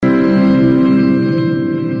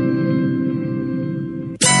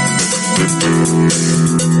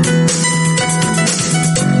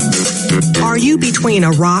between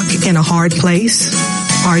a rock and a hard place?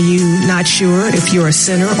 Are you not sure if you're a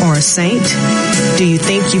sinner or a saint? Do you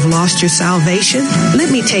think you've lost your salvation?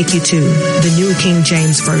 Let me take you to the New King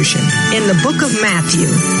James Version. In the book of Matthew,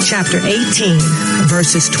 chapter 18,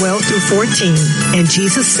 verses 12 through 14, and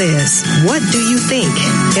Jesus says, "What do you think?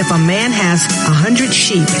 If a man has 100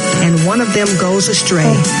 sheep and one of them goes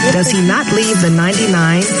astray, does he not leave the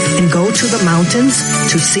 99 and go to the mountains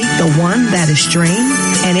to seek the one that is straying?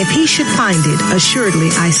 And if he should find it,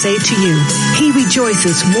 assuredly I say to you, he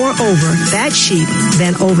rejoices more over that sheep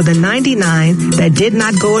than over the 99 that did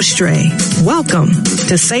not go astray." Welcome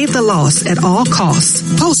to Save the Lost at All Costs,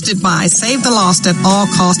 hosted by Save the Lost at All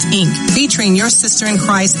Costs, Inc., featuring your sister in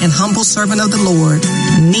Christ and humble servant of the Lord,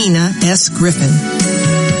 Nina S. Griffin.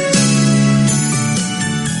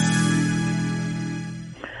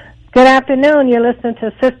 Good afternoon. You're listening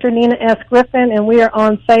to Sister Nina S. Griffin, and we are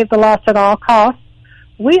on Save the Lost at All Costs.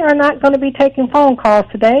 We are not going to be taking phone calls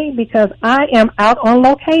today because I am out on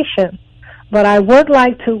location. But I would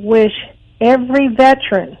like to wish every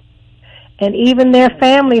veteran and even their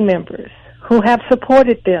family members who have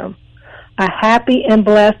supported them a happy and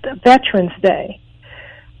blessed Veterans Day.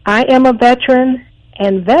 I am a veteran,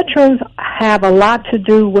 and veterans have a lot to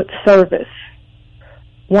do with service.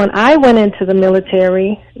 When I went into the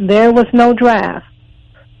military, there was no draft.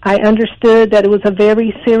 I understood that it was a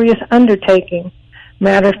very serious undertaking.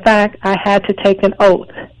 Matter of fact, I had to take an oath,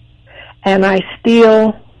 and I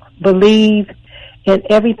still believe in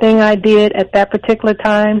everything I did at that particular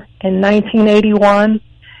time in 1981,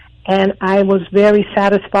 and I was very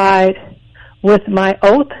satisfied with my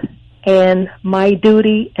oath and my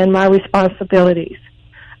duty and my responsibilities.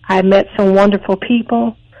 I met some wonderful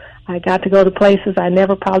people. I got to go to places I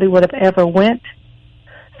never probably would have ever went.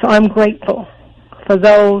 So I'm grateful for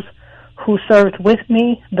those who served with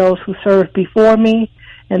me, those who served before me,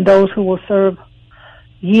 and those who will serve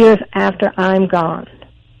years after I'm gone.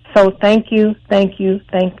 So thank you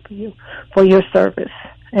for your service.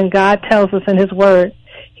 And God tells us in His Word,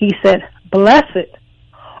 He said, "Blessed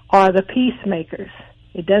are the peacemakers."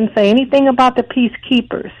 It doesn't say anything about the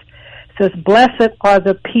peacekeepers. It says, "Blessed are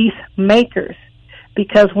the peacemakers,"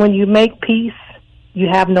 because when you make peace, you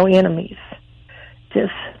have no enemies.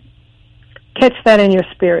 Just catch that in your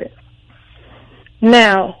spirit.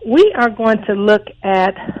 Now, we are going to look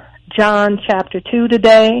at John chapter 2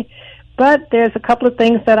 today, but there's a couple of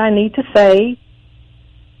things that I need to say.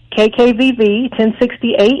 KKVV,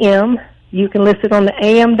 1060 AM, you can listen on the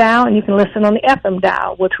AM dial and you can listen on the FM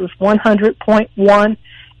dial, which was 100.1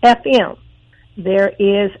 FM. There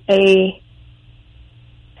is a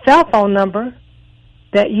cell phone number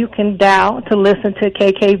that you can dial to listen to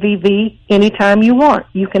KKVV anytime you want.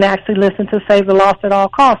 You can actually listen to Save the Lost at All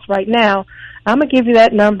Costs right now. I'm going to give you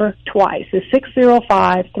that number twice. It's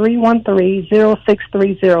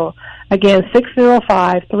 605-313-0630. Again,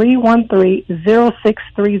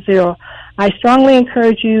 605-313-0630. I strongly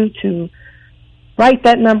encourage you to write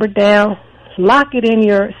that number down, lock it in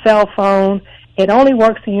your cell phone. It only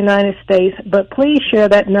works in the United States, but please share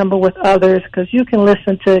that number with others because you can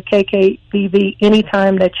listen to KKVV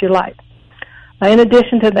anytime that you like. In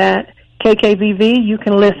addition to that, KKVV, you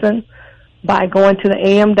can listen by going to the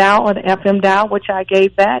AM dial or the FM dial, which I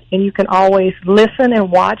gave that, and you can always listen and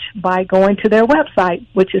watch by going to their website,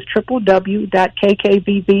 which is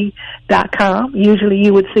www.kkvv.com. Usually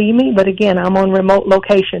you would see me, but again, I'm on remote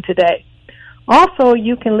location today. Also,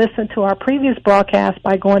 you can listen to our previous broadcast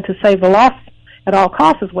by going to Save the Lost at All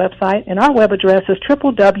Costs' website, and our web address is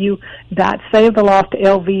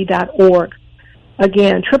www.savethelostlv.org.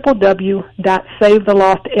 Again,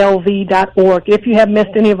 www.savethelostlv.org. If you have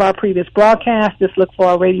missed any of our previous broadcasts, just look for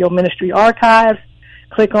our radio ministry archives.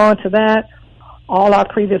 Click on to that. All our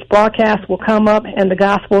previous broadcasts will come up, and the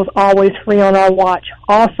gospel is always free on our watch.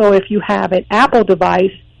 Also, if you have an Apple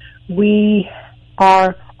device, we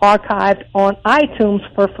are archived on iTunes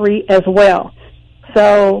for free as well.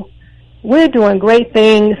 So we're doing great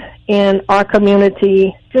things in our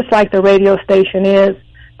community, just like the radio station is,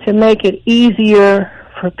 to make it easier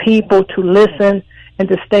for people to listen and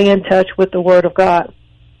to stay in touch with the Word of God.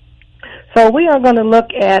 So we are going to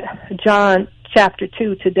look at John chapter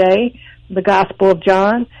 2 today, the Gospel of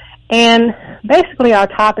John. And basically our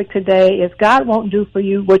topic today is God won't do for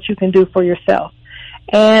you what you can do for yourself.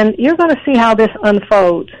 And you're going to see how this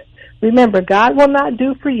unfolds. Remember, God will not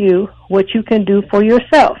do for you what you can do for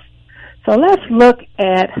yourself. So let's look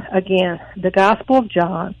at, again, the Gospel of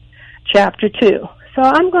John, chapter 2. So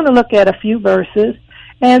I'm going to look at a few verses,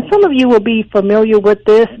 and some of you will be familiar with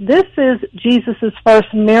this. This is Jesus'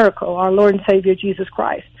 first miracle, our Lord and Savior Jesus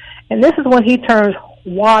Christ. And this is when he turns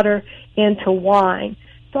water into wine.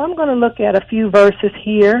 So I'm going to look at a few verses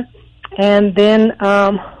here, and then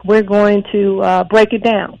we're going to break it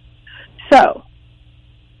down. So,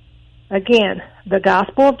 again, the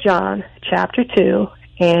Gospel of John, chapter 2,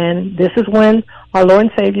 and this is when our Lord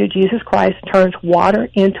and Savior, Jesus Christ, turns water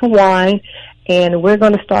into wine, and we're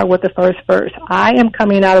going to start with the first verse. I am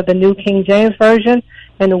coming out of the New King James Version,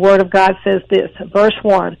 and the Word of God says this, verse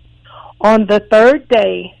 1. On the third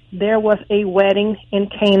day, there was a wedding in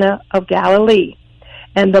Cana of Galilee,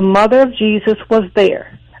 and the mother of Jesus was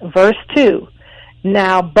there. Verse 2.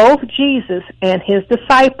 Now both Jesus and his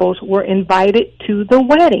disciples were invited to the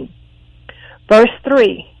wedding. Verse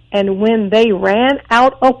 3. And when they ran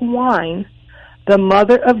out of wine, the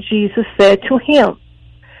mother of Jesus said to him,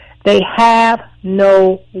 they have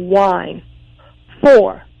no wine.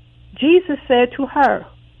 4. Jesus said to her,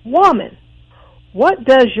 Woman, what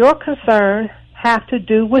does your concern have to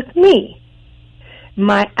do with me?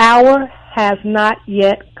 My hour has not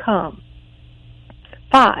yet come.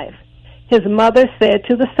 5. His mother said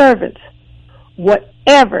to the servants,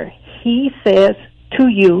 whatever he says to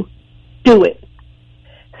you, do it.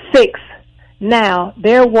 6. Now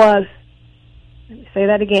there was, let me say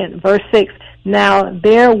that again, verse 6. Now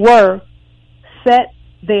there were set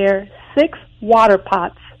there 6 water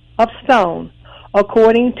pots of stone,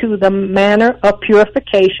 according to the manner of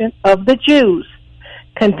purification of the Jews,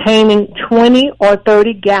 containing 20 or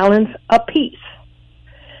 30 gallons apiece.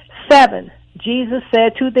 7. Jesus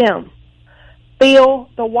said to them, fill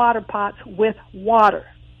the water pots with water.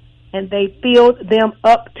 And they filled them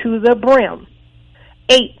up to the brim.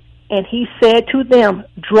 8. And he said to them,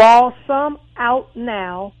 draw some out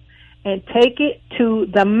now and take it to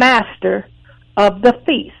the master of the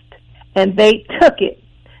feast. And they took it.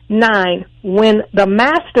 9. When the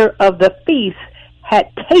master of the feast had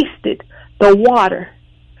tasted the water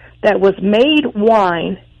that was made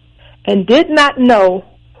wine and did not know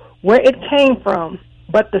where it came from,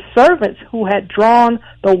 but the servants who had drawn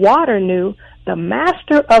the water knew, the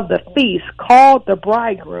master of the feast called the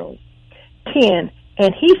bridegroom. 10.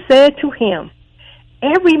 And he said to him,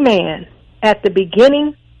 every man at the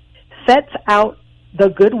beginning sets out the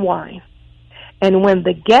good wine, and when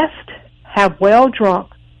the guests have well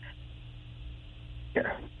drunk,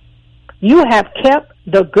 you have kept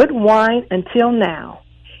the good wine until now.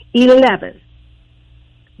 11.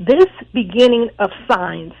 This beginning of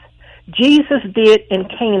signs Jesus did in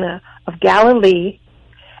Cana of Galilee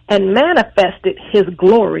and manifested his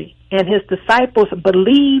glory, and his disciples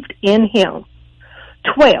believed in him.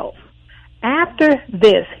 12. After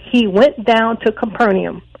this, he went down to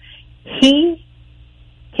Capernaum. He,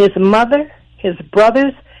 his mother, his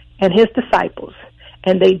brothers, and his disciples,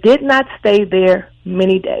 and they did not stay there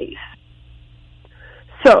many days.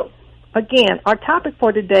 So, again, our topic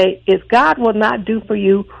for today is God will not do for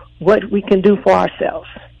you what we can do for ourselves.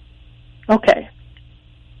 Okay.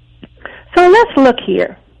 So let's look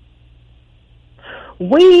here.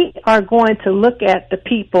 We are going to look at the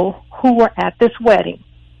people who were at this wedding.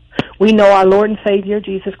 We know our Lord and Savior,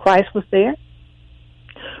 Jesus Christ, was there.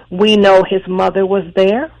 We know his mother was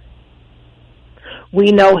there.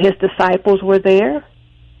 We know his disciples were there.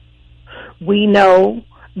 We know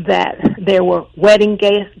that there were wedding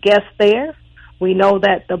guests there. We know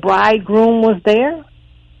that the bridegroom was there.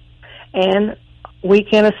 And we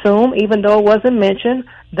can assume, even though it wasn't mentioned,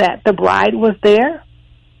 that the bride was there.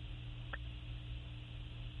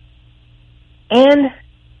 And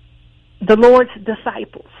the Lord's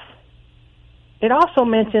disciples. It also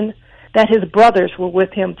mentioned that his brothers were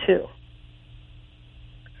with him too.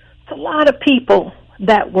 It's a lot of people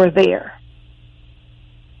that were there.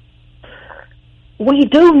 We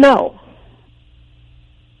do know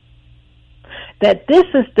that this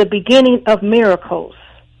is the beginning of miracles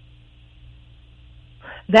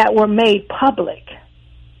that were made public.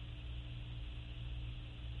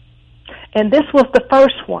 And this was the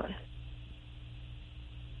first one.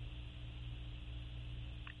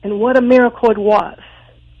 And what a miracle it was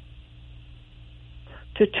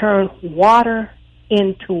to turn water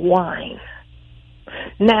into wine.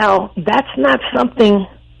 Now, that's not something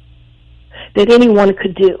that anyone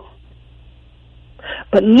could do.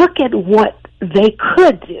 But look at what they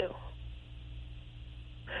could do.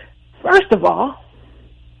 First of all,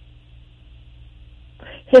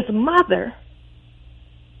 his mother,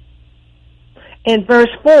 in verse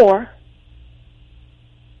 4,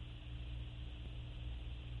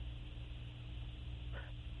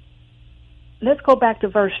 let's go back to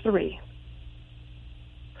verse 3.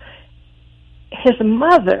 His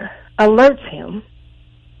mother alerts him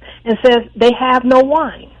and says, they have no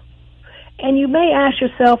wine. And you may ask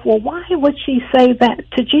yourself, well, why would she say that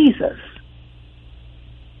to Jesus?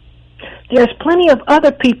 There's plenty of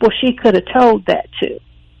other people she could have told that to.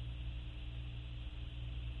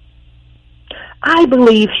 I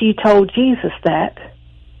believe she told Jesus that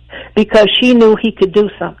because she knew he could do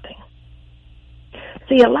something.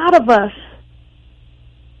 See, a lot of us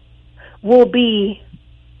will be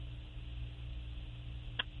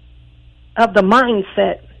of the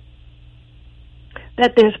mindset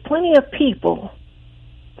that there's plenty of people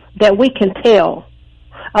that we can tell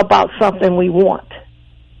about something we want.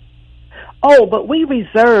 Oh, but we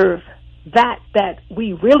reserve that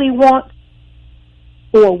we really want,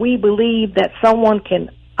 or we believe that someone can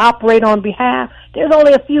operate on behalf. There's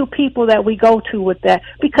only a few people that we go to with that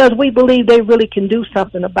because we believe they really can do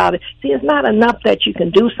something about it. See, it's not enough that you can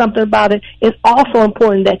do something about it. It's also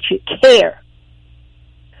important that you care,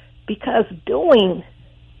 because doing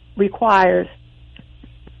requires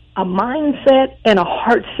a mindset and a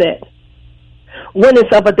heart set when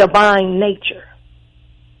it's of a divine nature.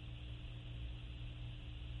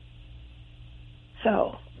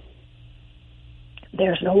 So,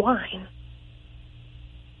 there's no wine.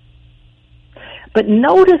 But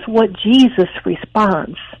notice what Jesus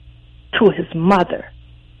responds to his mother.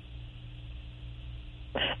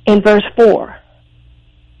 In verse 4,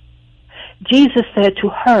 Jesus said to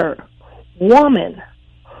her, "Woman,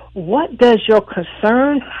 what does your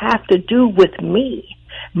concern have to do with me?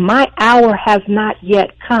 My hour has not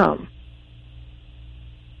yet come."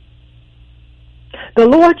 The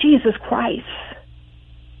Lord Jesus Christ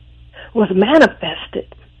was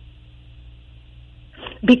manifested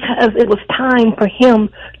because it was time for him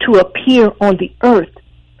to appear on the earth.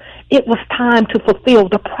 It was time to fulfill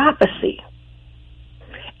the prophecy.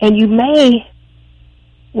 And you may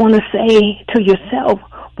want to say to yourself,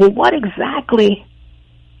 well, what exactly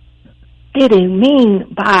did it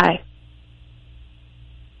mean by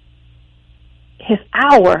his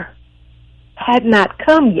hour had not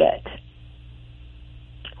come yet?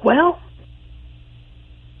 Well,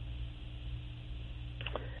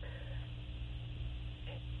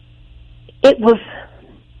 it was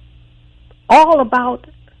all about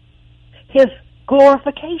his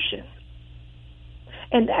glorification.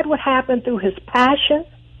 And that would happen through his passion,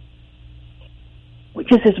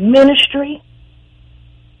 which is his ministry,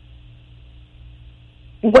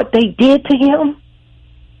 what they did to him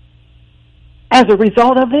as a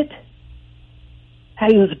result of it, how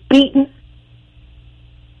he was beaten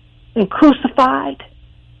and crucified.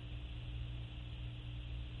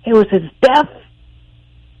 It was his death.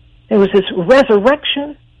 It was his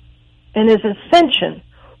resurrection and his ascension,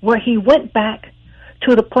 where he went back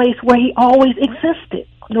to the place where he always existed,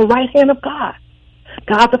 on the right hand of God.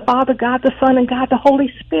 God the Father, God the Son, and God the Holy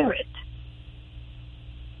Spirit.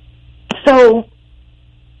 So,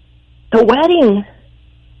 the wedding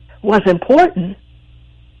was important,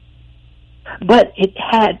 but it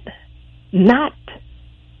had not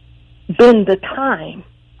been the time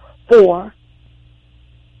for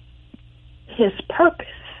his purpose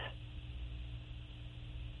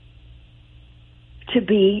to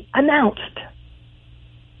be announced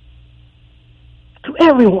to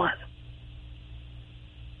everyone.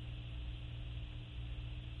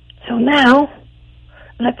 So now,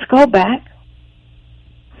 let's go back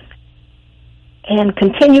and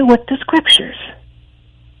continue with the scriptures.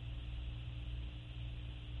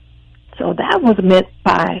 So that was meant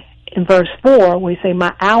by, in verse 4, we say,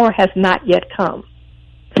 my hour has not yet come.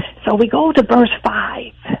 So we go to verse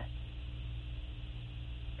 5.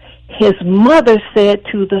 His mother said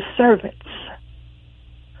to the servants,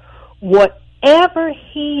 whatever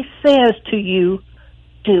he says to you,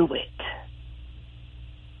 do it.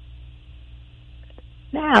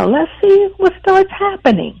 Now, let's see what starts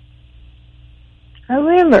happening.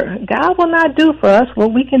 Remember, God will not do for us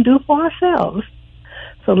what we can do for ourselves.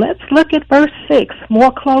 So let's look at verse 6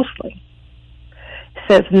 more closely. It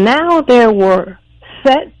says, now there were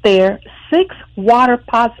set there 6 water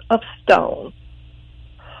pots of stone,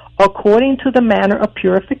 according to the manner of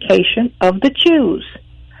purification of the Jews,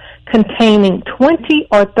 containing 20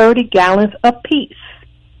 or 30 gallons apiece.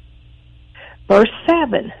 Verse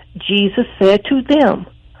 7, Jesus said to them,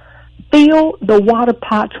 fill the water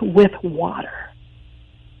pots with water.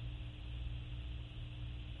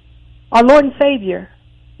 Our Lord and Savior,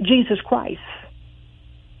 Jesus Christ,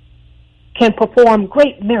 can perform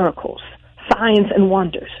great miracles, signs, and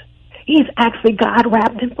wonders. He's actually God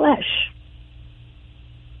wrapped in flesh.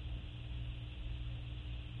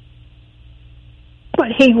 But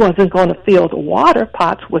he wasn't going to fill the water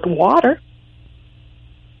pots with water.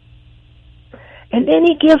 And then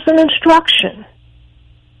he gives an instruction.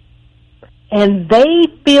 And they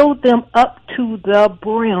filled them up to the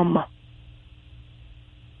brim.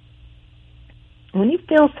 When you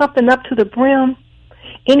fill something up to the brim,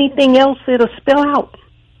 anything else, it'll spill out.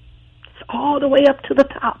 It's all the way up to the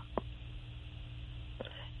top.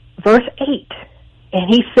 Verse 8,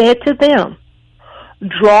 and he said to them,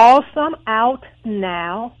 draw some out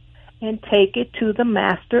now and take it to the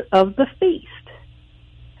master of the feast.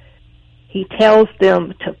 He tells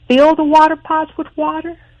them to fill the water pots with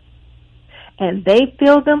water, and they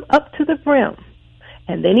fill them up to the brim.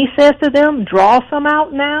 And then he says to them, draw some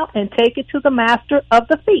out now and take it to the master of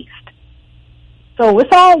the feast. So it's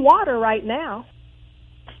all water right now.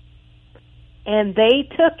 And they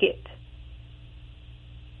took it.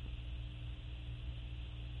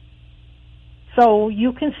 So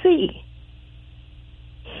you can see,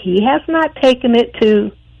 he has not taken it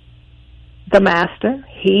to the master.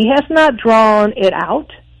 He has not drawn it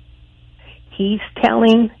out. He's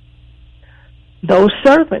telling those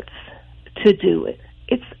servants to do it.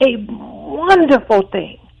 It's a wonderful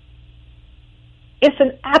thing. It's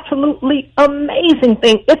an absolutely amazing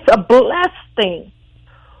thing. It's a blessed thing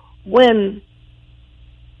when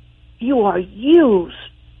you are used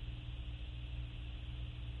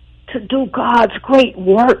to do God's great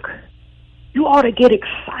work. You ought to get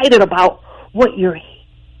excited about what you're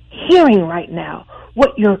hearing right now,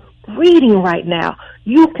 what you're reading right now.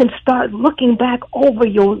 You can start looking back over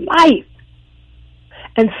your life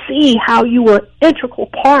and see how you were an integral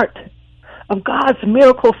part of God's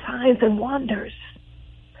miracle signs and wonders.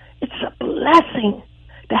 It's a blessing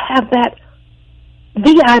to have that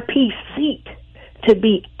VIP seat, to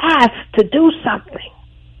be asked to do something.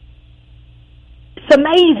 It's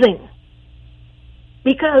amazing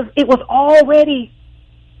because it was already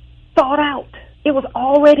thought out. It was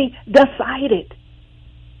already decided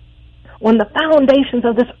when the foundations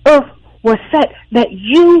of this earth were set that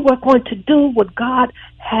you were going to do what God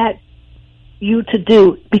had you to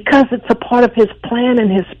do because it's a part of his plan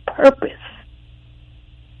and his purpose.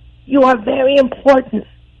 You are very important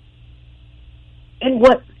in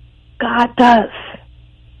what God does.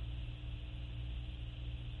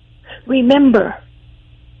 Remember,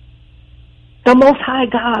 the Most High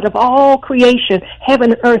God of all creation,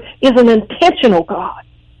 heaven and earth, is an intentional God.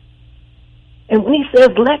 And when he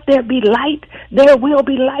says, let there be light, there will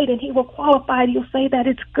be light, and he will qualify it. He'll say that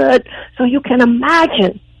it's good. So you can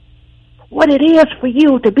imagine what it is for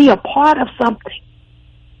you to be a part of something.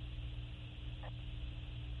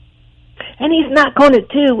 And he's not going to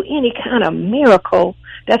do any kind of miracle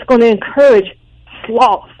that's going to encourage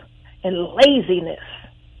sloth and laziness.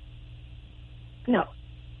 No.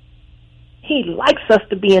 He likes us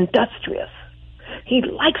to be industrious. He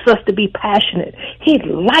likes us to be passionate. He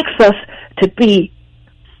likes us to be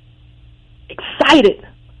excited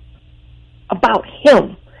about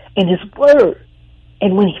him and his word.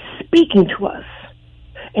 And when he's speaking to us,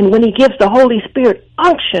 and when he gives the Holy Spirit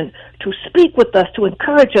unction to speak with us, to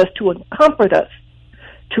encourage us, to comfort us,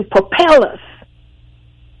 to propel us,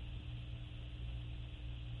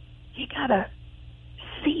 you gotta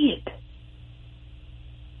see it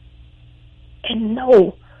and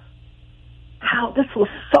know how this was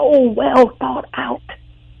so well thought out.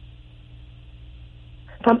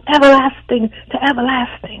 From everlasting to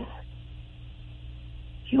everlasting.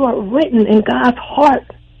 You are written in God's heart.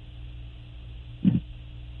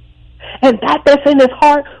 And that that's in his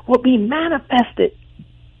heart will be manifested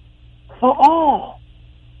for all.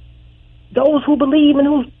 Those who believe and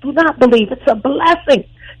who do not believe. It's a blessing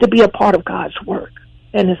to be a part of God's work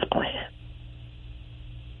and his plan.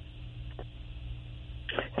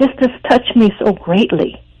 This just touched me so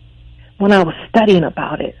greatly when I was studying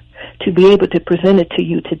about it, to be able to present it to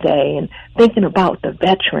you today, and thinking about the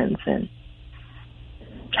veterans and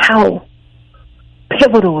how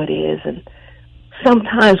pivotal it is. And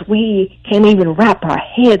sometimes we can't even wrap our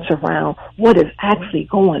heads around what is actually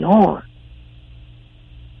going on.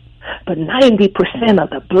 But 90% of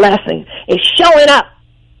the blessing is showing up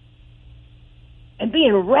and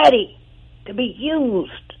being ready to be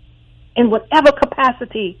used in whatever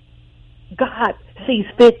capacity God sees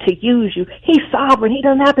fit to use you. He's sovereign. He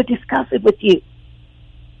doesn't have to discuss it with you.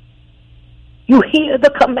 You hear the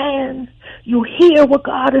command. You hear what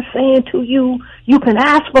God is saying to you. You can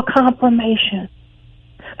ask for confirmation.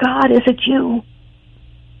 God, is it you?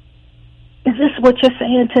 Is this what you're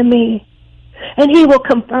saying to me? And he will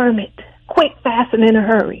confirm it, quick, fast, and in a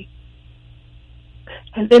hurry.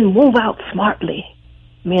 And then move out smartly,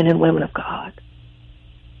 men and women of God.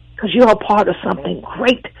 Because you're a part of something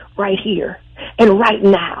great right here and right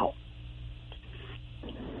now.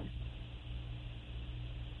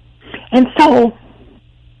 And so,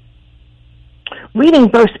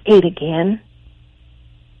 reading verse 8 again,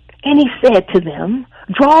 And he said to them,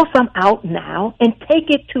 draw some out now and take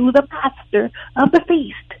it to the master of the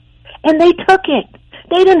feast. And they took it.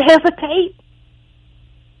 They didn't hesitate.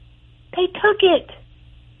 They took it.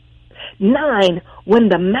 9, when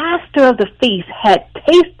the master of the feast had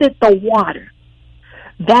tasted the water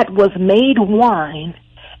that was made wine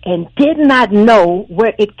and did not know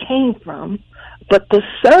where it came from, but the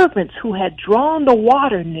servants who had drawn the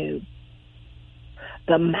water knew,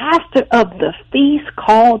 the master of the feast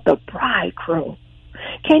called the bridegroom.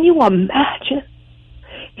 Can you imagine?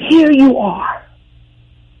 Here you are,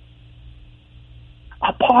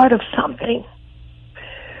 a part of something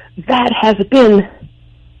that has been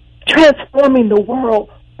transforming the world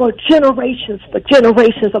for generations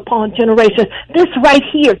upon generations. This right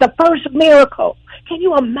here, the first miracle. Can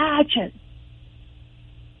you imagine?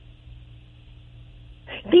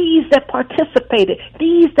 These that participated,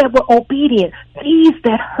 these that were obedient, these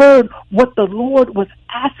that heard what the Lord was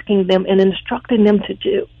asking them and instructing them to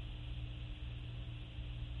do.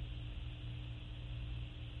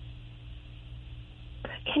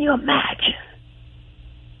 Can you imagine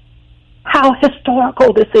how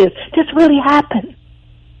historical this is? This really happened.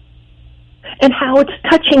 And how it's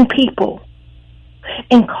touching people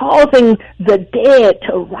and causing the dead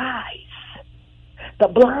to rise, the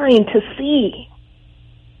blind to see,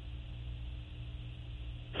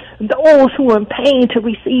 those who are in pain to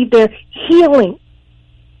receive their healing,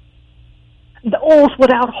 those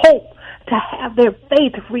without hope to have their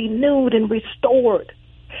faith renewed and restored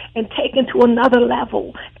and taken to another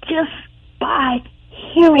level just by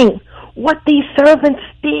hearing what these servants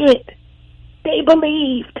did. They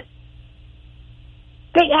believed.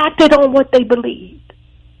 They acted on what they believed.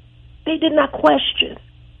 They did not question.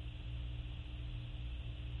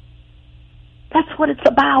 That's what it's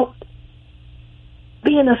about.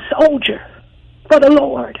 Being a soldier for the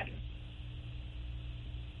Lord.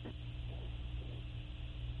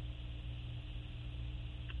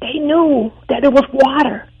 They knew that it was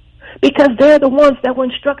water because they're the ones that were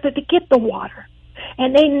instructed to get the water.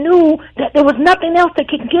 And they knew that there was nothing else that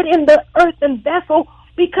could get in the earthen vessel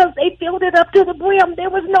because they filled it up to the brim. There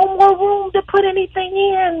was no more room to put anything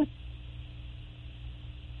in.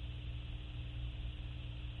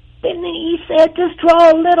 Then he said, just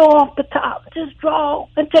draw a little off the top. Just draw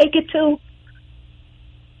and take it to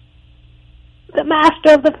the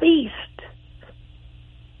master of the feast.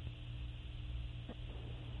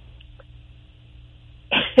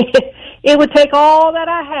 It would take all that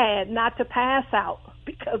I had not to pass out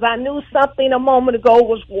because I knew something a moment ago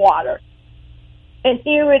was water. And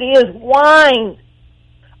here it is, wine.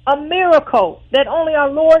 A miracle that only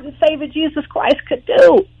our Lord and Savior Jesus Christ could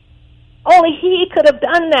do. Only he could have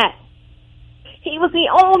done that. He was the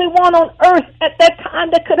only one on earth at that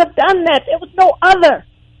time that could have done that. There was no other.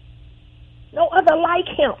 No other like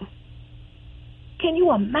him. Can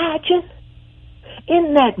you imagine?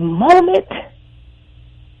 In that moment,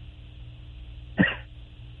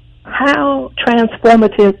 how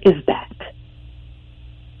transformative is that?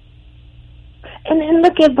 And then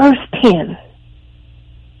look at verse 10.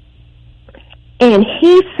 And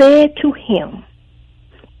he said to him,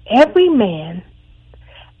 every man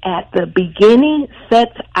at the beginning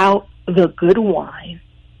sets out the good wine,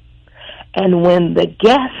 and when the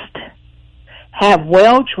guests have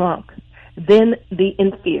well drunk, then the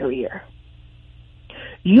inferior.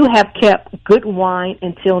 You have kept good wine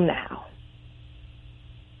until now.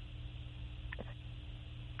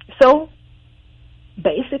 So,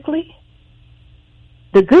 basically,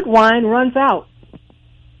 the good wine runs out.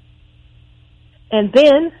 And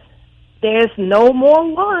then there's no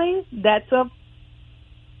more wine that's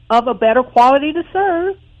of a better quality to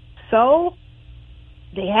serve. So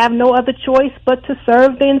they have no other choice but to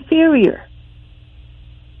serve the inferior.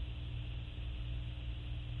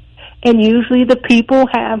 And usually the people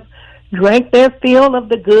have drank their fill of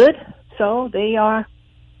the good, so they are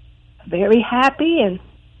very happy and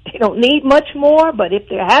they don't need much more. But if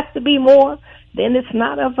there has to be more, then it's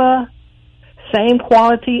not of a same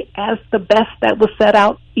quality as the best that was set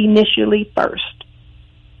out initially first.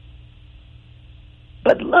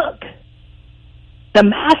 But look, the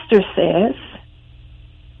master says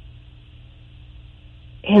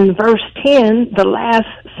in verse 10, the last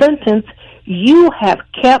sentence, you have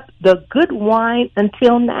kept the good wine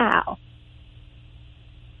until now.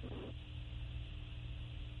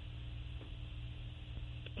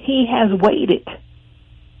 He has waited,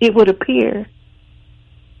 it would appear.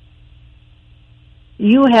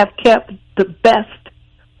 You have kept the best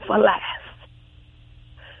for last.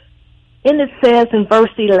 And it says in verse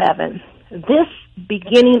 11, this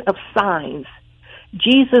beginning of signs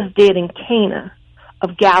Jesus did in Cana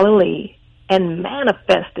of Galilee and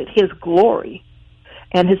manifested his glory,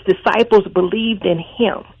 and his disciples believed in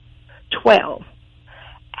him. 12.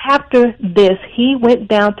 After this, he went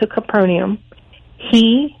down to Capernaum,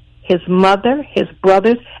 he, his mother, his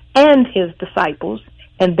brothers, and his disciples,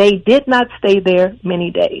 and they did not stay there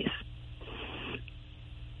many days.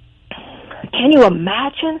 Can you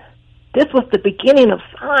imagine? This was the beginning of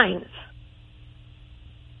signs.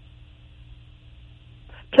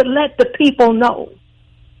 To let the people know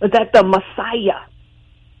that the Messiah,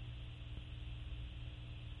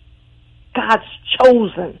 God's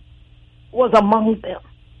chosen, was among them.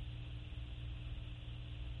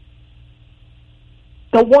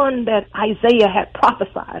 The one that Isaiah had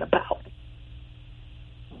prophesied about.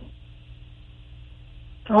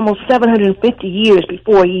 Almost 750 years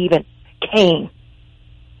before he even came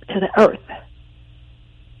to the earth.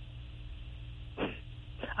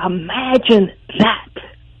 Imagine that.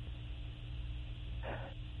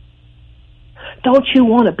 Don't you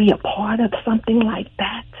want to be a part of something like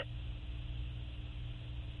that?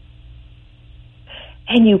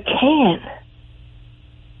 And you can.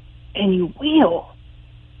 And you will.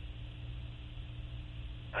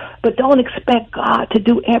 But don't expect God to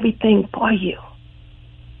do everything for you.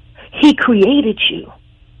 He created you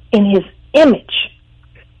in his image.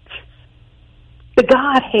 The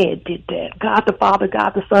Godhead did that. God the Father,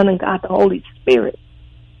 God the Son, and God the Holy Spirit.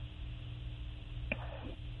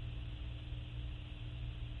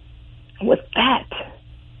 With that,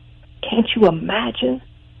 can't you imagine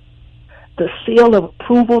the seal of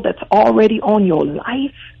approval that's already on your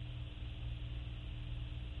life?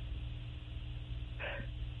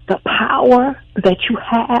 The power that you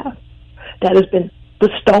have that has been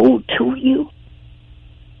bestowed to you,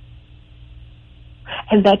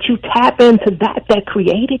 and that you tap into that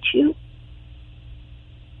created you.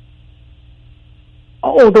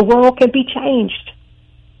 Oh, the world can be changed.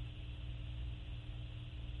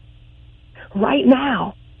 Right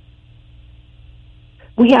now,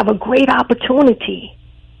 we have a great opportunity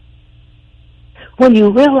when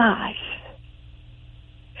you realize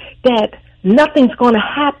that nothing's going to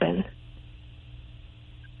happen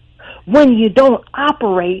when you don't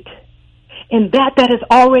operate in that has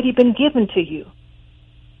already been given to you.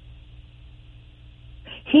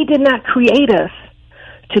 He did not create us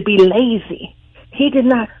to be lazy. He did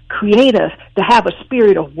not create us to have a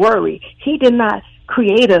spirit of worry. He did not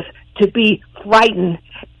create us to be frightened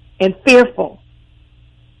and fearful.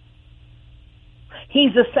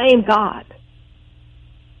 He's the same God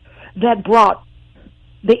that brought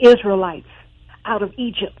the Israelites out of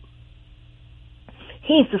Egypt.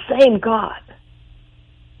 He's the same God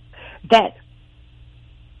that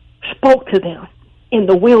spoke to them in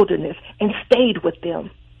the wilderness and stayed with them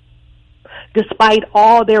despite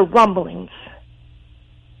all their rumblings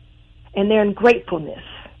and their ungratefulness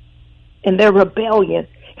and their rebellion.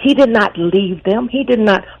 He did not leave them. He did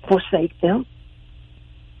not forsake them.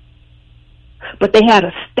 But they had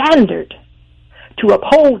a standard to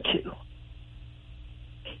uphold to.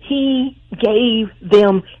 He gave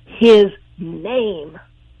them his name.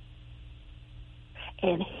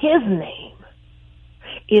 And his name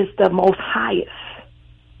is the most highest.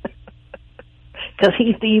 Because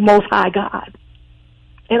he's the most high God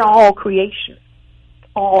in all creation,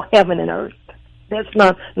 all heaven and earth. There's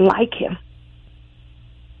none like him.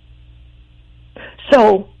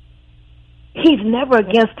 So he's never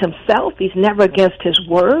against himself. He's never against his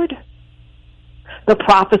word. The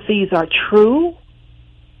prophecies are true.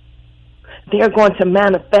 They're going to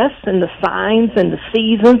manifest in the signs and the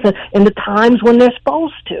seasons and in the times when they're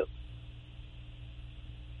supposed to.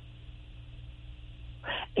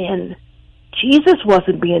 And Jesus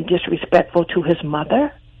wasn't being disrespectful to his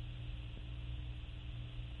mother.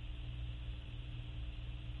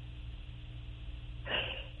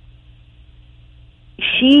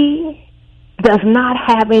 She does not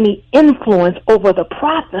have any influence over the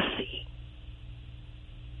prophecy.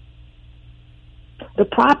 The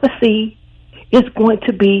prophecy is going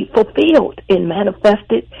to be fulfilled and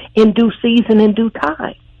manifested in due season, in due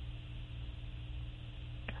time.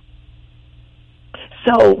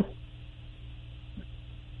 So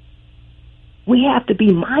we have to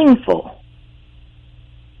be mindful.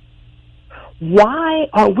 Why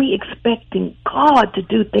are we expecting God to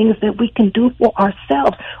do things that we can do for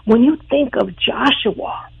ourselves? When you think of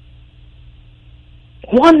Joshua,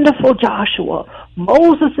 wonderful Joshua,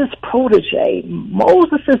 Moses' protege,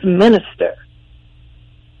 Moses' minister,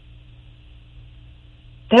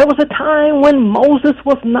 there was a time when Moses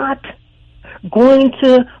was not going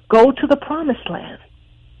to go to the promised land.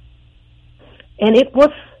 And it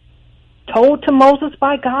was told to Moses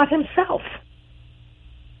by God himself.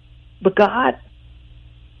 But God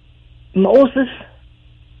Moses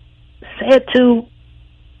said to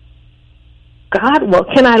God, well,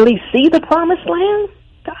 can I at least see the promised land?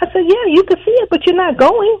 God said, yeah, you can see it, but you're not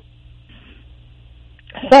going.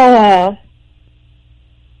 So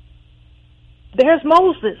there's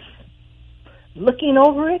Moses looking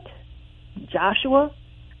over it, Joshua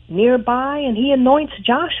nearby, and he anoints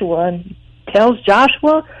Joshua and tells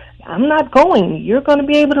Joshua, I'm not going. You're going to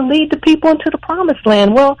be able to lead the people into the promised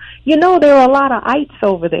land. Well, you know, there are a lot of ites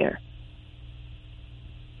over there.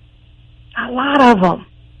 A lot of them.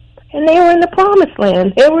 And they were in the promised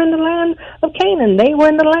land. They were in the land of Canaan. They were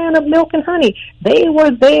in the land of milk and honey. They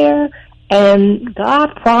were there, and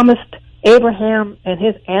God promised Abraham and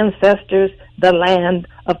his ancestors the land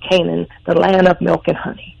of Canaan, the land of milk and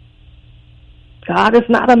honey. God is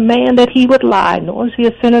not a man that he would lie, nor is he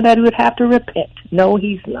a sinner that he would have to repent. No,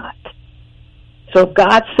 he's not. So if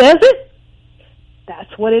God says it,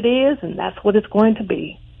 that's what it is, and that's what it's going to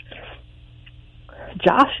be.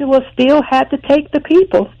 Joshua still had to take the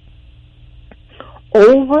people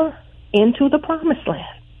over into the promised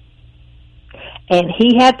land. And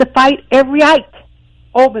he had to fight every ite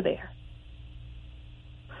over there.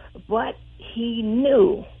 But he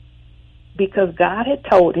knew, because God had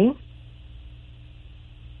told him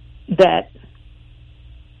that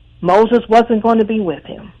Moses wasn't going to be with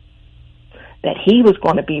him, that he was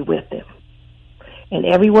going to be with him. And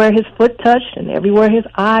everywhere his foot touched and everywhere his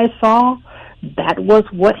eyes saw, that was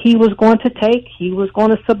what he was going to take. He was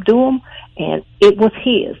going to subdue him, and it was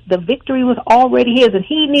his. The victory was already his, and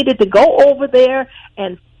he needed to go over there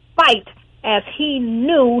and fight as he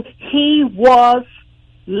knew he was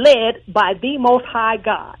led by the Most High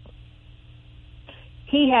God.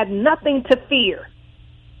 He had nothing to fear.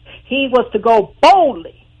 He was to go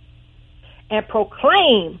boldly and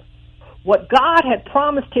proclaim what God had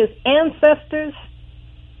promised his ancestors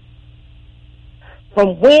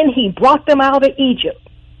from when he brought them out of Egypt,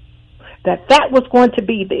 that was going to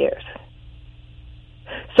be theirs.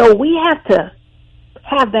 So we have to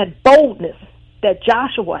have that boldness that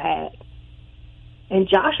Joshua had. And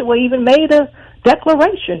Joshua even made a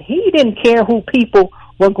declaration. He didn't care who people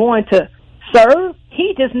were going to serve.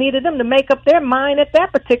 He just needed them to make up their mind at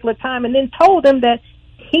that particular time, and then told them that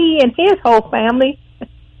he and his whole family,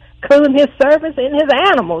 including his servants and his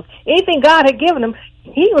animals, anything God had given him,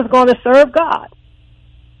 he was going to serve God.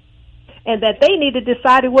 And that they needed to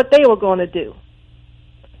decide what they were going to do.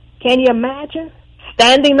 Can you imagine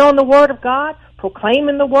standing on the Word of God,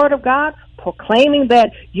 proclaiming the Word of God, proclaiming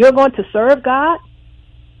that you're going to serve God?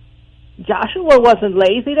 Joshua wasn't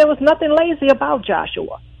lazy. There was nothing lazy about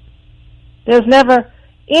Joshua. There's never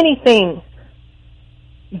anything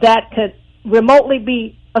that could remotely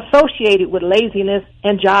be associated with laziness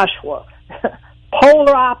and Joshua.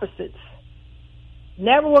 Polar opposites.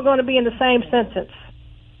 Never were going to be in the same sentence.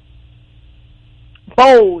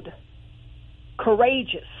 Bold,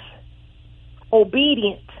 courageous,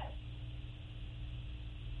 obedient,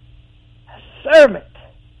 servant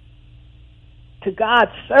to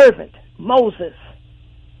God's servant, Moses.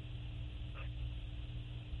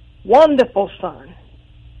 Wonderful son.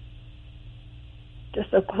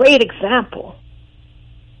 Just a great example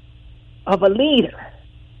of a leader.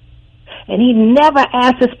 And he never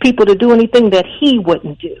asked his people to do anything that he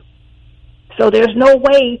wouldn't do. So there's no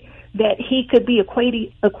way that he could be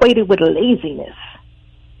equated with laziness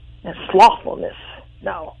and slothfulness.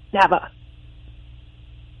 No, never.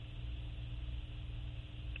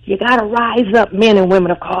 You got to rise up, men and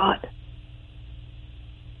women of God.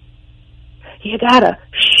 You got to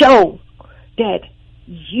show that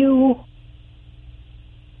you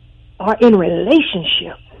are in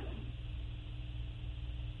relationship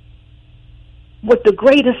with the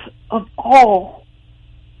greatest of all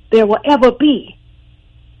there will ever be,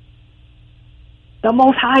 the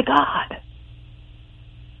Most High God.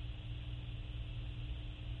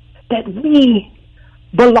 That we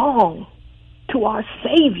belong to our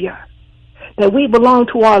Savior, that we belong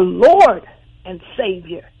to our Lord and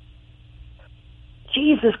Savior,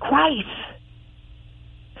 Jesus Christ.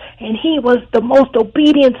 And he was the most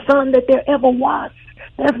obedient son that there ever was.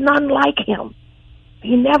 There's none like him.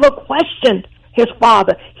 He never questioned his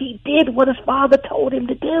father. He did what his father told him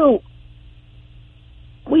to do.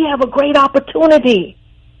 We have a great opportunity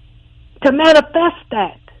to manifest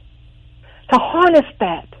that, to harness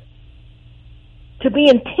that, to be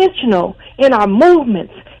intentional in our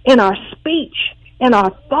movements, in our speech, in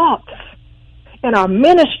our thoughts, in our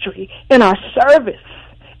ministry, in our service,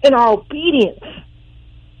 in our obedience.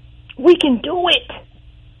 We can do it.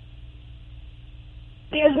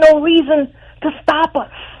 There's no reason to stop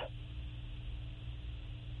us.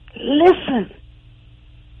 Listen.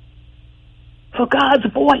 for God's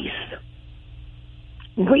voice.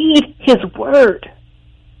 Read his word.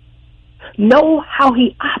 Know how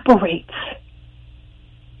he operates.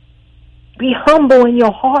 Be humble in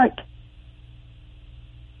your heart.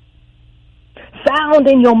 Sound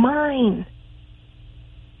in your mind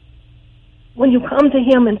when you come to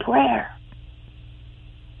him in prayer.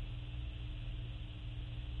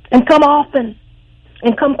 And come often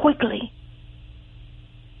and come quickly.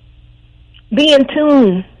 Be in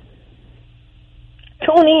tune.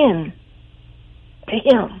 Tune in to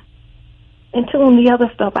him and tune the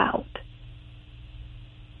other stuff out.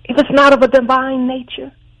 If it's not of a divine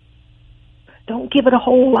nature, don't give it a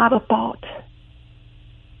whole lot of thought.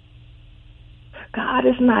 God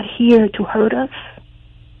is not here to hurt us.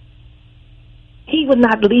 He would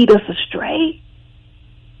not lead us astray.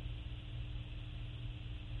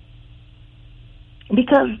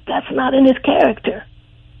 Because that's not in his character.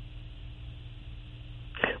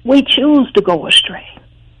 We choose to go astray.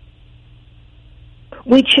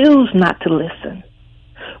 We choose not to listen.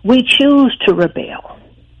 We choose to rebel.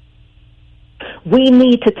 We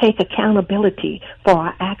need to take accountability for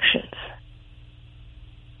our actions.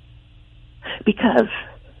 Because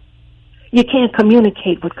you can't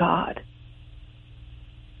communicate with God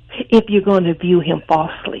if you're going to view him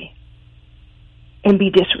falsely and be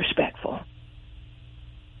disrespectful.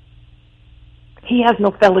 He has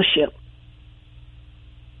no fellowship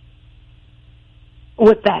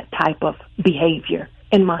with that type of behavior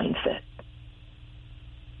and mindset.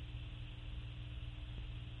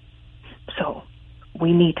 So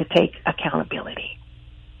we need to take accountability,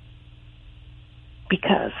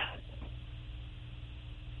 because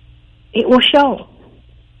it will show.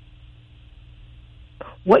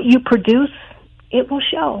 What you produce, it will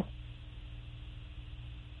show.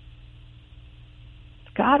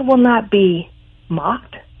 God will not be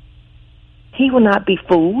mocked. He will not be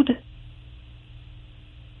fooled.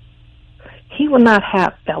 He will not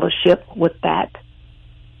have fellowship with that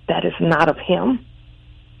is not of him.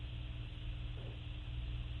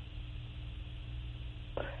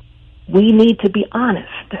 We need to be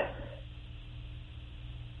honest.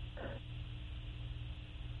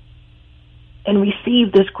 And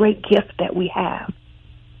receive this great gift that we have.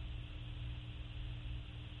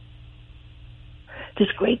 This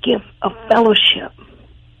great gift of fellowship,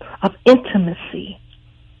 of intimacy,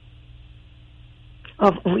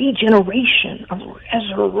 of regeneration, of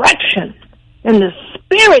resurrection in the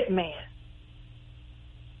spirit man.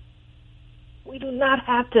 We do not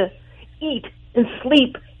have to eat and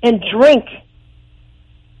sleep and drink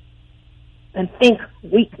and think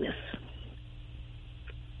weakness.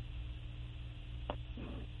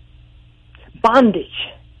 Bondage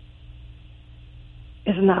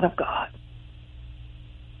is not of God.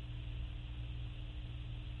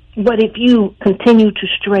 But if you continue to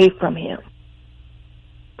stray from him,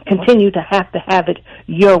 continue to have it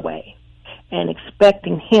your way, and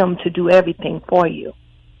expecting him to do everything for you,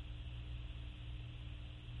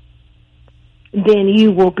 then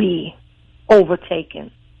you will be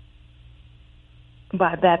overtaken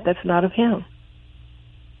by that's not of him.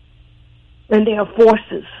 And there are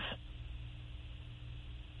forces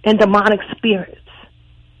and demonic spirits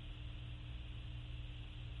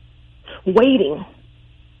waiting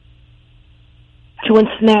to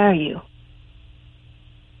ensnare you,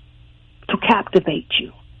 to captivate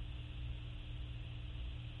you,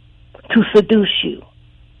 to seduce you,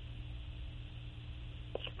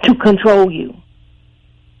 to control you.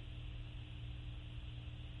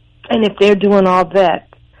 And if they're doing all that,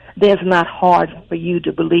 there's not hard for you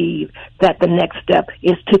to believe that the next step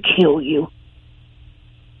is to kill you.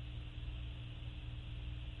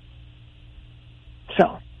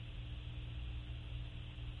 So,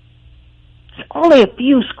 it's only a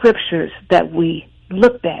few scriptures that we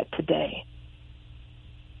looked at today.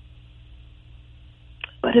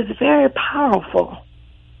 But it's very powerful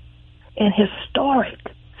and historic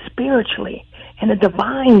spiritually in a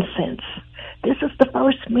divine sense. This is the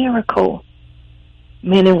first miracle,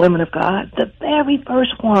 men and women of God, the very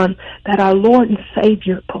first one that our Lord and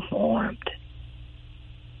Savior performed.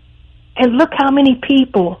 And look how many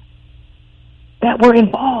people that were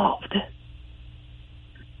involved.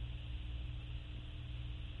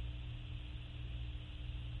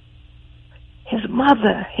 His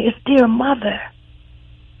mother, his dear mother.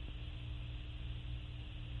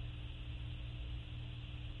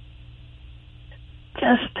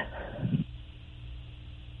 Just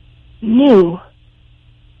knew,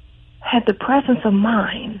 had the presence of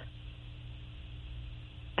mind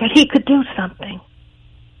that he could do something.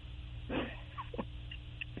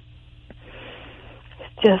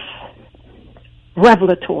 It's just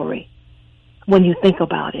revelatory when you think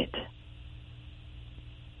about it.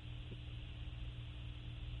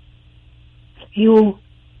 You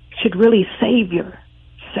should really savor,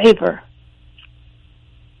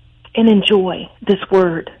 and enjoy this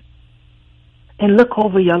word. And look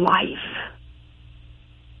over your life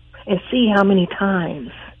and see how many times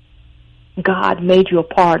God made you a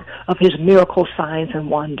part of his miracle signs and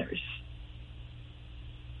wonders.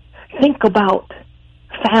 Think about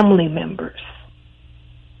family members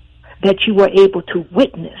that you were able to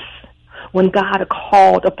witness when God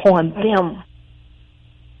called upon them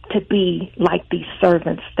to be like these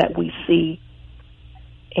servants that we see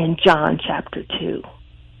in John chapter 2.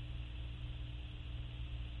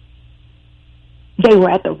 They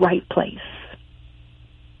were at the right place,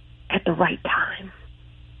 at the right time,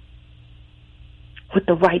 with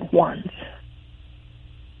the right ones,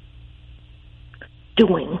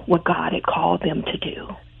 doing what God had called them to do.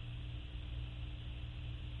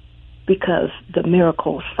 Because the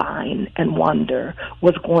miracle, sign, and wonder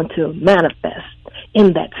was going to manifest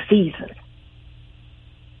in that season.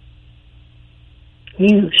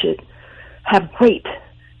 You should have great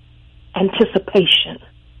anticipation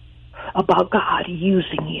about God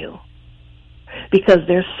using you, because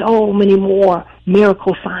there's so many more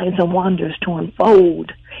miracle signs and wonders to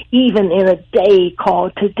unfold, even in a day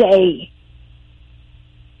called today.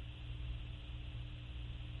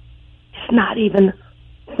 It's not even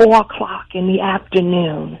 4 o'clock in the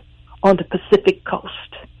afternoon on the Pacific Coast.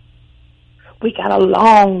 We got a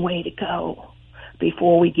long way to go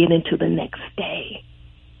before we get into the next day.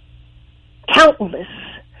 Countless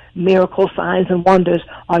miracle signs and wonders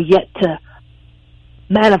are yet to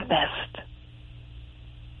manifest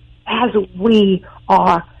as we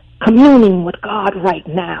are communing with God right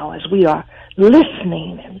now, as we are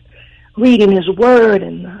listening and reading his word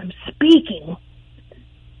and speaking.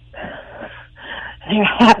 They're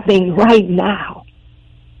happening right now.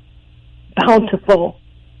 Bountiful,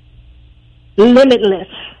 limitless,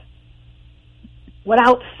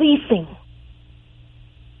 without ceasing,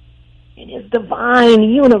 in his divine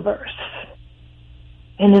universe,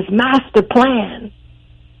 in his master plan.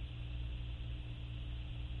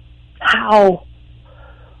 How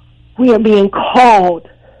we are being called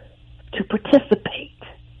to participate,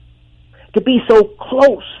 to be so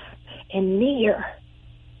close and near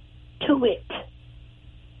to it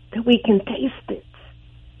that we can taste it.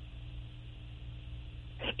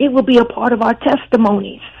 It will be a part of our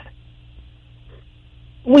testimonies.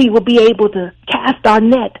 We will be able to cast our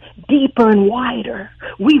net deeper and wider.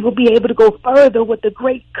 We will be able to go further with the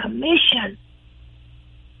Great Commission.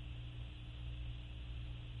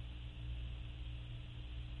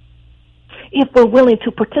 If we're willing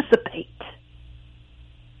to participate.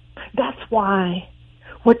 That's why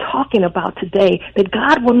we're talking about today that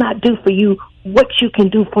God will not do for you what you can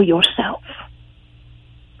do for yourself.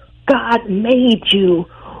 God made you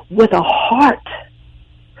with a heart,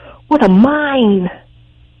 with a mind.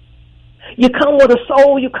 You come with a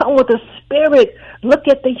soul, you come with a spirit. Look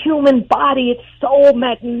at the human body. It's so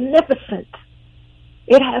magnificent.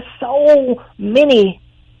 It has so many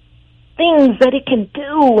things that it can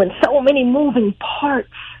do and so many moving parts.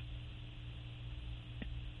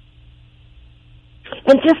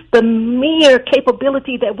 And just the mere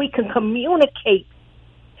capability that we can communicate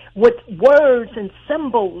with words and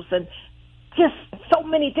symbols and just so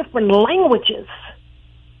many different languages.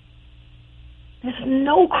 There's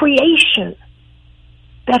no creation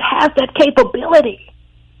that has that capability.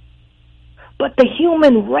 But the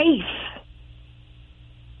human race,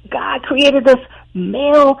 God created us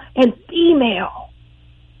male and female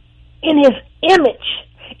in his image,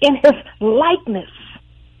 in his likeness.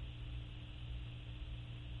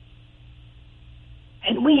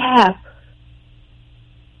 And we have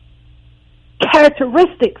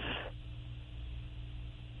characteristics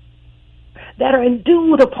that are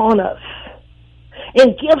endued upon us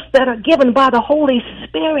and gifts that are given by the Holy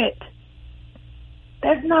Spirit.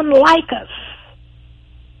 There's none like us.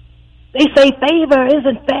 They say favor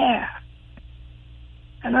isn't fair.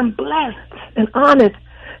 And I'm blessed and honored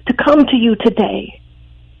to come to you today,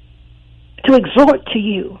 to exhort to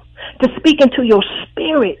you, to speak into your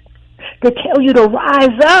spirit, to tell you to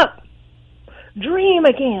rise up, dream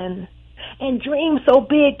again, and dream so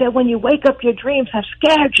big that when you wake up, your dreams have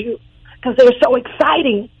scared you because they're so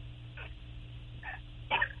exciting.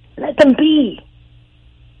 Let them be.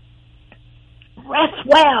 Rest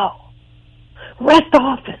well. Rest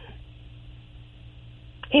often.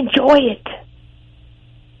 Enjoy it.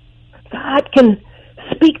 God can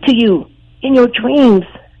speak to you in your dreams,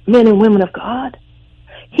 men and women of God.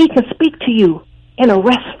 He can speak to you in a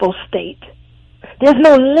restful state. There's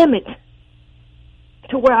no limit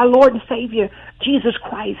to where our Lord and Savior, Jesus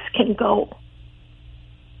Christ, can go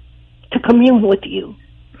to commune with you,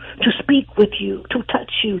 to speak with you, to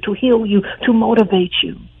touch you, to heal you, to motivate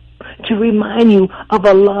you, to remind you of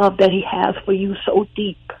a love that he has for you so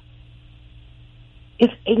deep.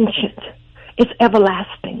 It's ancient. It's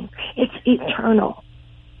everlasting. It's eternal.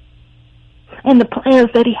 And the plans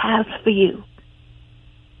that he has for you.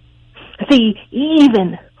 See,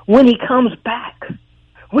 even when he comes back,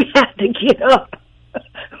 we have to get up.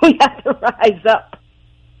 We have to rise up.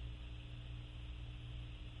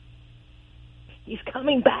 He's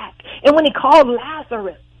coming back. And when he called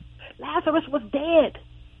Lazarus, Lazarus was dead.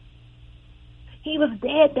 He was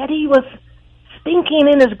dead, that he was stinking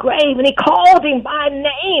in his grave, and he called him by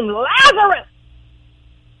name, Lazarus.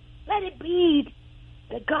 Let it be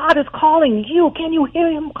that God is calling you. Can you hear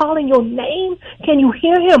him calling your name? Can you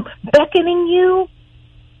hear him beckoning you?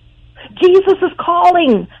 Jesus is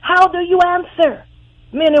calling. How do you answer,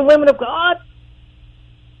 men and women of God?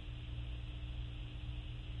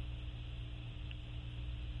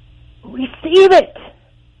 Receive it.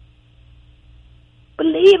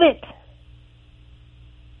 Believe it.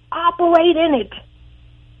 Operate in it.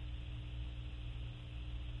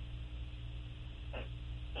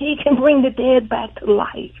 He can bring the dead back to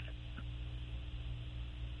life.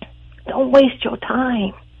 Don't waste your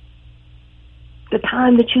time. The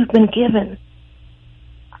time that you've been given.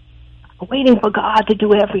 Waiting for God to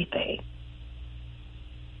do everything.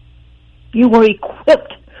 You were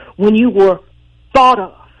equipped when you were thought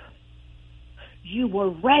of. You were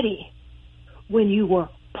ready when you were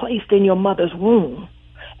placed in your mother's womb.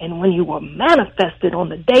 And when you were manifested on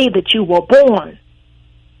the day that you were born,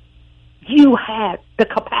 you had the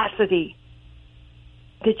capacity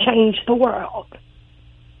to change the world.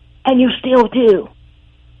 And you still do.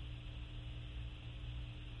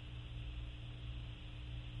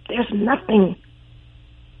 There's nothing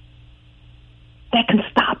that can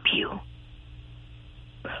stop you.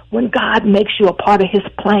 When God makes you a part of his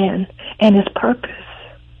plan and his purpose,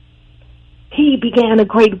 he began a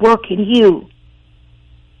great work in you.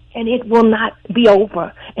 And it will not be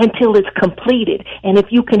over until it's completed. And if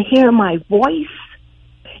you can hear my voice,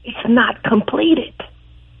 it's not completed.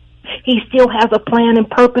 He still has a plan and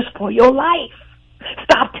purpose for your life.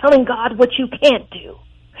 Stop telling God what you can't do.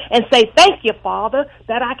 And say, thank you, Father,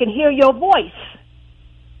 that I can hear your voice.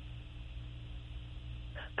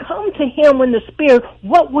 Come to him in the Spirit.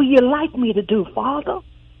 What will you like me to do, Father?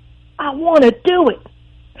 I want to do it.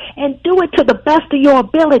 And do it to the best of your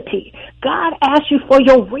ability. God asked you for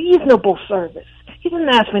your reasonable service. He didn't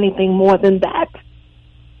ask for anything more than that.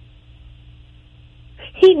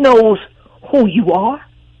 He knows who you are.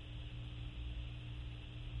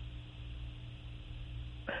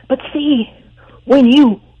 But see, when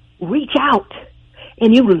you reach out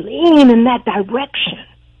and you lean in that direction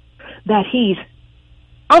that he's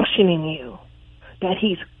unctioning you, that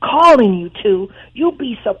he's calling you to, you'll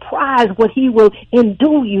be surprised what he will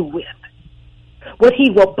endue you with, what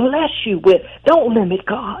he will bless you with. Don't limit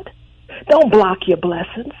God. Don't block your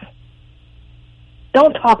blessings.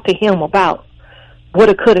 Don't talk to him about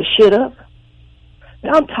woulda, coulda, shoulda.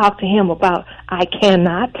 Don't talk to him about I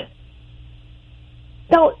cannot.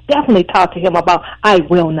 Don't definitely talk to him about I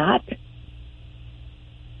will not.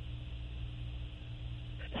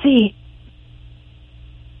 See,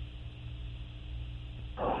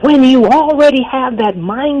 when you already have that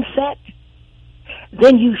mindset,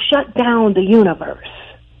 then you shut down the universe.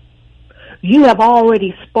 You have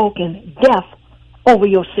already spoken death over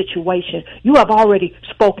your situation. You have already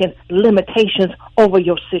spoken limitations over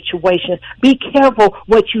your situation. Be careful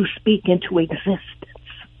what you speak into existence.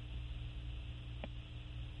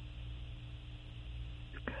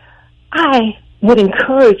 I would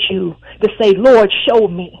encourage you to say, Lord, show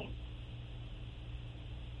me.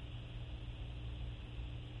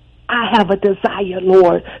 I have a desire,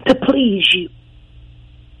 Lord, to please you.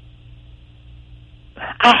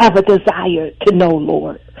 I have a desire to know,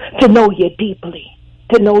 Lord, to know you deeply,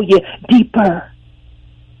 to know you deeper,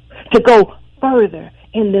 to go further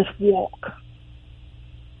in this walk.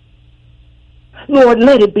 Lord,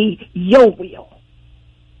 let it be your will.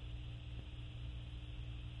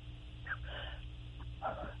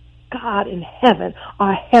 God in heaven,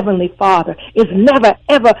 our Heavenly Father, is never,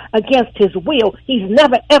 ever against his will. He's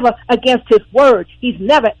never, ever against his word. He's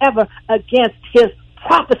never, ever against his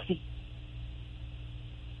prophecy.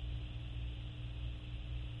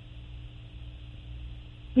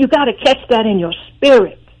 You got to catch that in your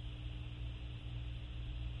spirit.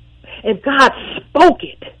 If God spoke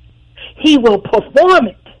it, he will perform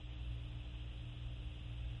it.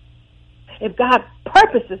 If God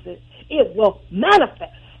purposes it, it will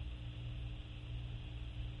manifest.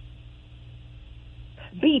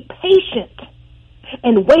 Be patient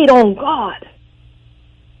and wait on God.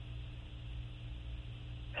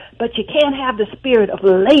 But you can't have the spirit of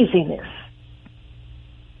laziness.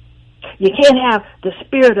 You can't have the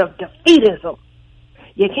spirit of defeatism.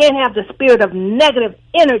 You can't have the spirit of negative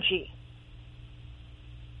energy.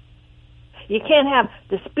 You can't have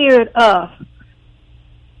the spirit of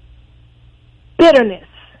bitterness.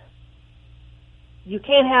 You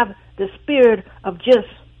can't have the spirit of just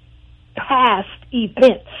past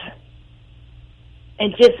events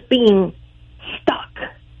and just being stuck.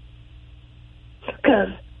 Because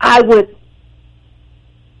I would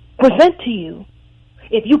present to you,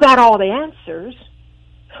 if you got all the answers,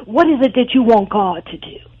 what is it that you want God to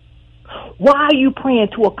do? Why are you praying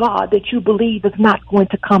to a God that you believe is not going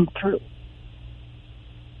to come through?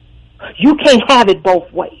 You can't have it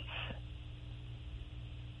both ways.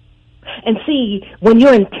 And see, when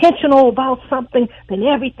you're intentional about something, then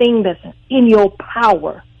everything that's in your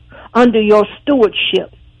power, under your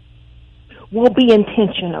stewardship, will be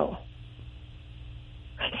intentional.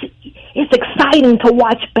 See, it's exciting to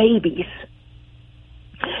watch babies.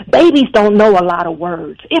 Babies don't know a lot of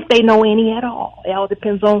words, if they know any at all. It all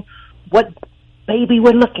depends on what baby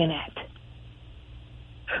we're looking at.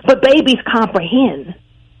 But babies comprehend.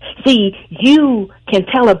 See, you can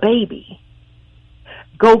tell a baby,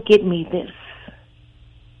 go get me this.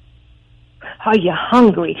 Are you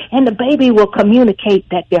hungry? And the baby will communicate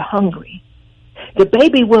that they're hungry. The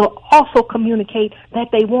baby will also communicate that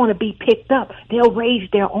they want to be picked up. They'll raise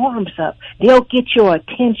their arms up. They'll get your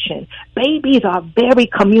attention. Babies are very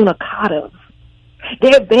communicative.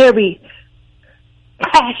 They're very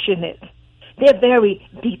passionate. They're very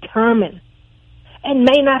determined and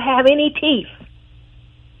may not have any teeth,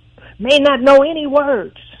 may not know any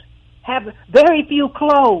words, have very few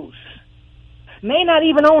clothes, may not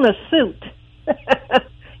even own a suit,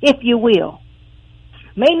 if you will.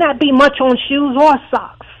 May not be much on shoes or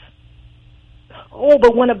socks. Oh,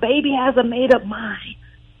 but when a baby has a made-up mind,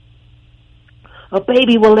 a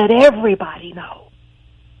baby will let everybody know.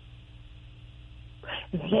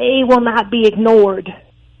 They will not be ignored.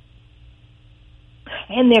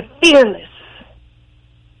 And they're fearless.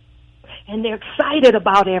 And they're excited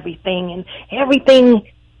about everything. And everything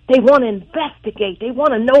they want to investigate. They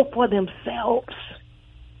want to know for themselves.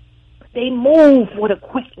 They move with a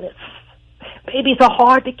quickness. Babies are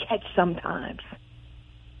hard to catch sometimes.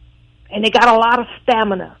 And they got a lot of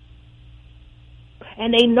stamina.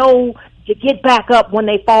 And they know to get back up when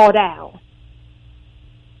they fall down.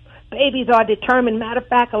 Babies are determined. Matter of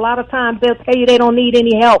fact, a lot of times they'll tell you they don't need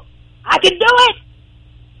any help. I can do it.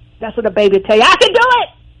 That's what a baby will tell you. I can do it.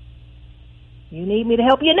 You need me to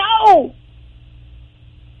help you? No.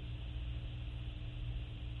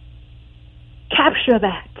 Capture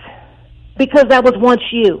that. Because that was once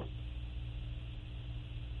you.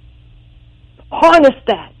 Harness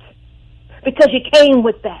that. Because you came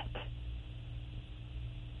with that.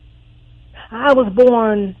 I was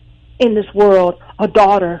born in this world a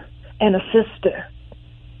daughter and a sister.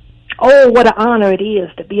 Oh, what an honor it is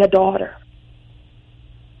to be a daughter.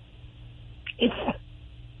 It's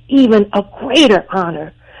even a greater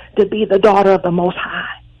honor to be the daughter of the Most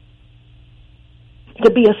High. To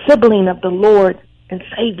be a sibling of the Lord and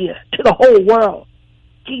Savior to the whole world,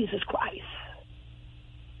 Jesus Christ.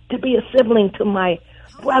 To be a sibling to my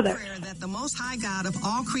brother. Prayer that the Most High God of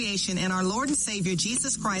all creation and our Lord and Savior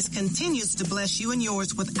Jesus Christ continues to bless you and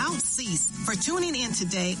yours without cease for tuning in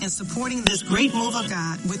today and supporting this great move of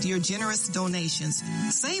God with your generous donations.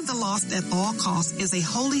 Save the Lost at All Costs is a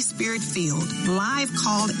Holy Spirit-filled, live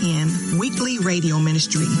called-in weekly radio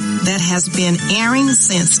ministry that has been airing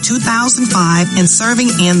since 2005 and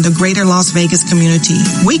serving in the greater Las Vegas community.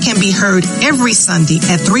 We can be heard every Sunday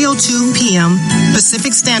at 3:02 p.m.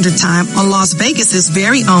 Pacific Standard Time on Las Vegas's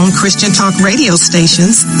very own Christian Talk radio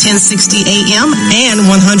stations, 1060 AM and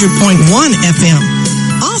 100.1 FM.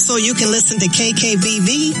 Also, you can listen to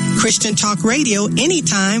KKVV Christian Talk Radio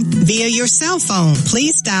anytime via your cell phone.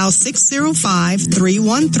 Please dial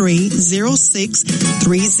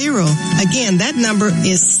 605-313-0630. Again, that number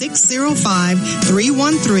is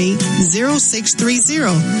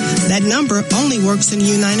 605-313-0630. That number only works in the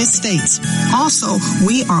United States. Also,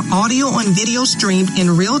 we are audio and video streamed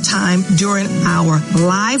in real time during our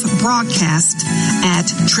live broadcast at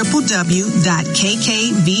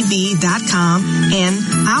www.kkvv.com and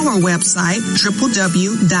our website,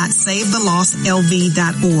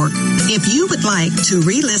 www.savethelostlv.org. If you would like to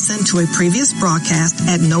re-listen to a previous broadcast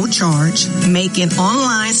at no charge, make an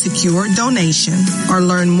online secure donation, or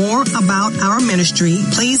learn more about our ministry,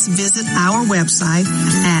 please visit our website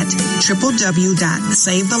at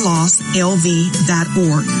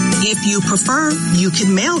www.savethelostlv.org. If you prefer, you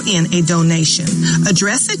can mail in a donation.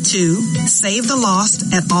 Address it to Save the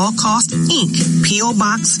Lost at All Cost, Inc., P.O.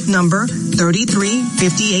 Box number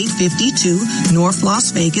 335852, North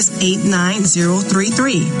Las Vegas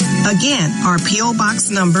 89033. Again, our P.O.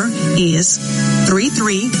 Box number is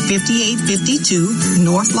 335852,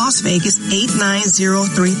 North Las Vegas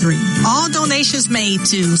 89033. All donations made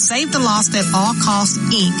to Save the Lost at All Costs,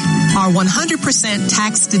 Inc. are 100%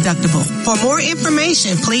 tax deductible. For more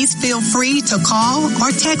information, please feel free to call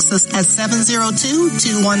or text us at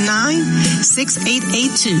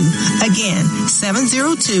 702-219-6882. Again,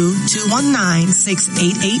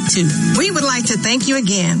 702-219-6882. We would like to thank you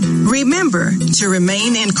again. Remember to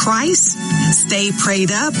remain in Christ, stay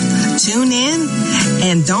prayed up, tune in,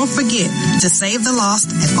 and don't forget to save the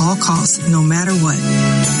lost at all costs, no matter what.